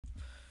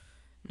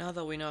Now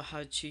that we know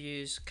how to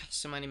use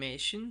custom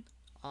animation,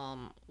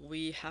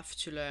 we have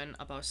to learn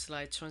about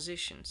slide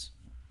transitions.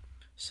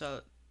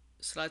 So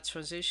slide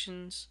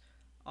transitions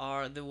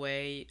are the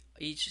way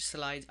each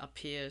slide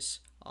appears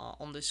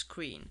on the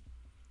screen.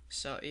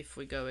 So if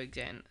we go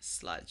again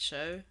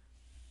slideshow,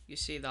 you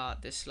see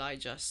that the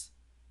slide just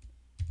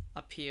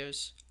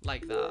appears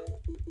like that.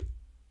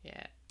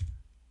 Yeah,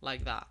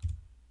 like that.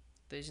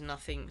 There's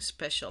nothing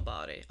special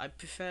about it. I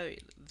prefer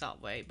it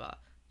that way, but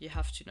you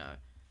have to know.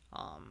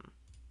 Um,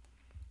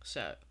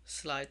 so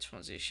slide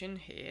transition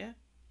here,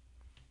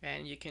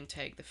 and you can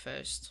take the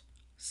first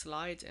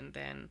slide and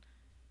then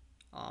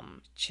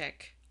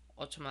check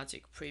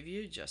automatic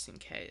preview just in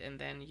case, and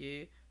then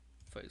you,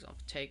 for example,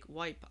 take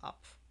wipe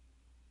up,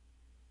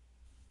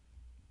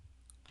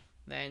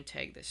 then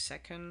take the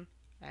second,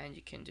 and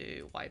you can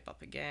do wipe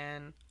up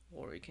again,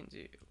 or you can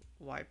do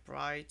wipe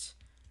right,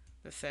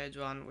 the third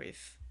one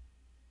with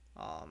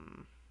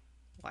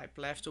wipe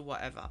left or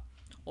whatever,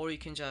 or you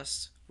can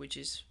just, which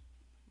is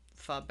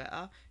far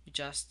better, you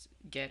just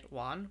get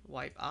one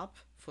wipe up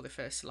for the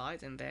first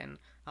slide and then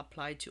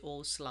apply to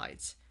all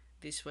slides.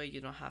 This way you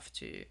don't have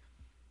to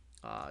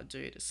do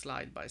it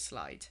slide by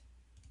slide.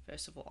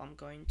 First of all, I'm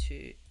going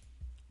to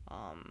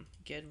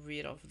get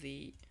rid of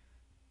the,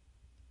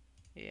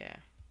 yeah,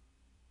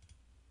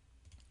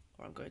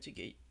 or I'm going to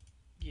get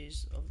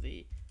use of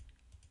the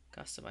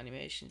custom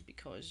animations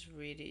because it's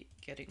really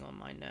getting on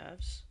my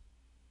nerves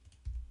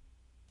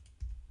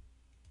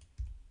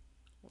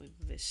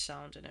with this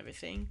sound and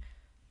everything.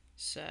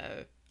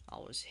 So I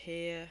was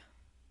here,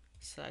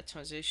 slide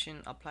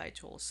transition, apply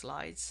to all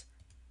slides.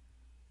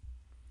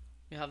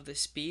 You have the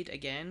speed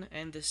again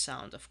and the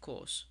sound, of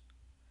course.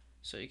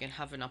 So you can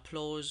have an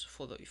applause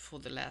for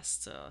the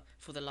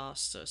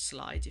last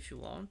slide if you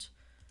want.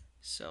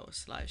 So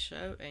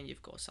slideshow, and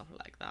you've got something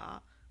like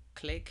that.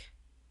 Click,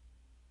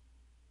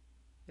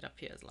 it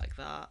appears like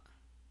that.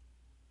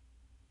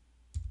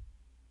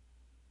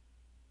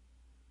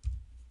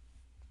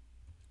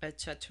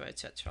 Etc.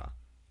 etc.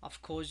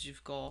 Of course,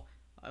 you've got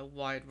a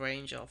wide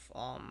range of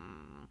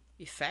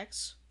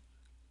effects,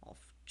 of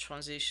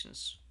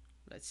transitions,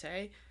 let's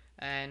say,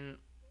 and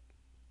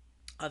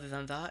other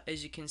than that,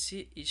 as you can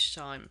see, each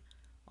time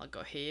I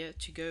go here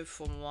to go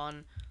from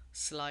one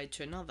slide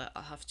to another,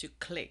 I have to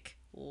click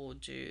or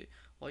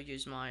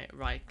use my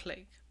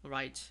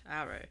right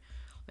arrow.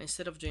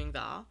 Instead of doing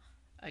that,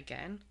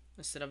 again,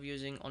 instead of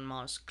using on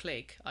mouse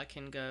click, I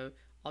can go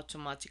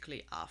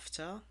automatically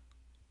after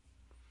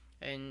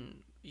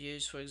and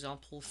use, for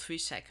example, 3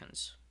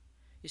 seconds.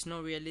 It's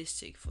not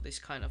realistic for this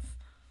kind of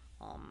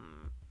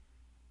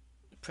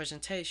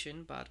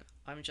presentation, but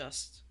I'm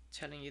just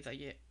telling you that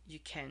you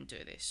can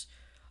do this.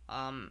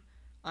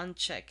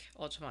 Uncheck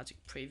automatic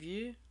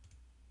preview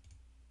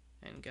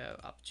and go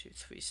up to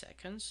 3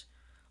 seconds.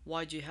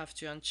 Why do you have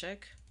to uncheck?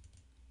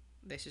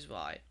 This is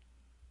why.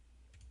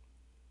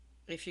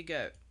 If you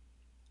go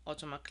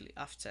automatically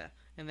after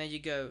and then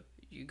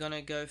you're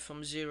gonna go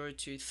from 0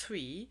 to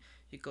 3,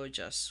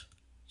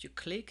 you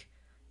click,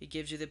 it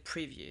gives you the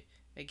preview.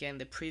 Again,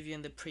 the preview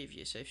and the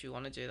preview. So if you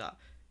want to do that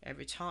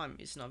every time,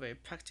 it's not very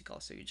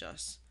practical, so you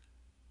just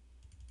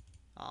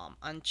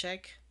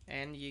uncheck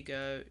and you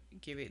go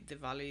give it the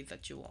value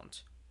that you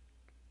want.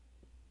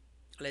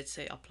 Let's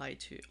say apply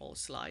to all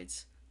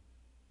slides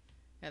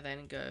and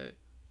then go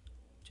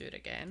do it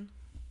again.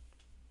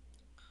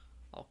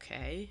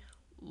 Okay,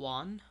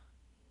 1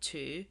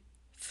 2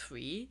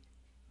 3,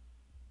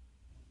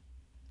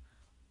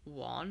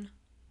 1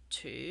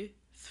 2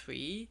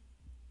 3,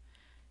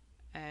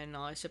 and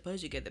I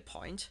suppose you get the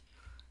point.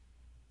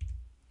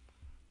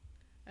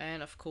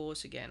 And of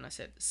course, again, I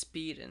said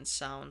speed and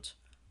sound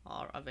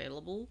are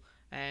available,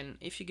 and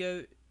if you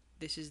go,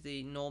 this is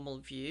the normal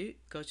view,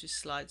 go to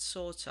slide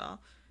sorter.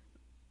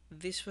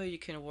 This way you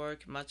can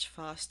work much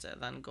faster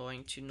than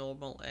going to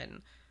normal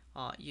and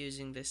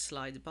using the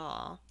slide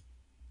bar.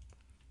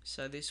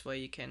 So this way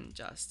you can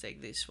just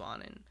take this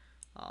one and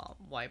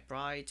wipe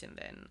right, and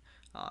then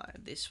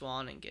this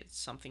one and get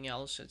something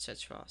else,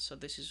 etc. So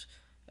this is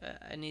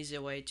an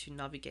easier way to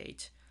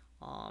navigate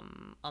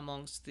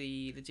amongst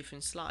the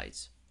different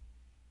slides.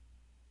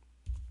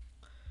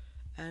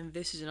 And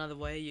this is another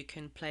way you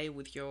can play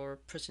with your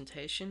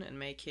presentation and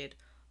make it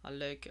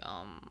look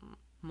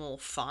more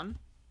fun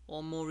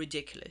or more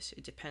ridiculous.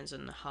 It depends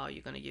on how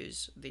you're going to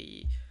use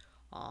the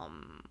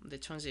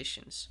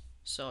transitions.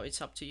 So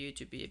it's up to you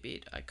to be a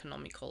bit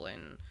economical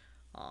and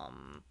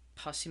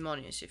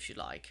parsimonious, if you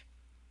like.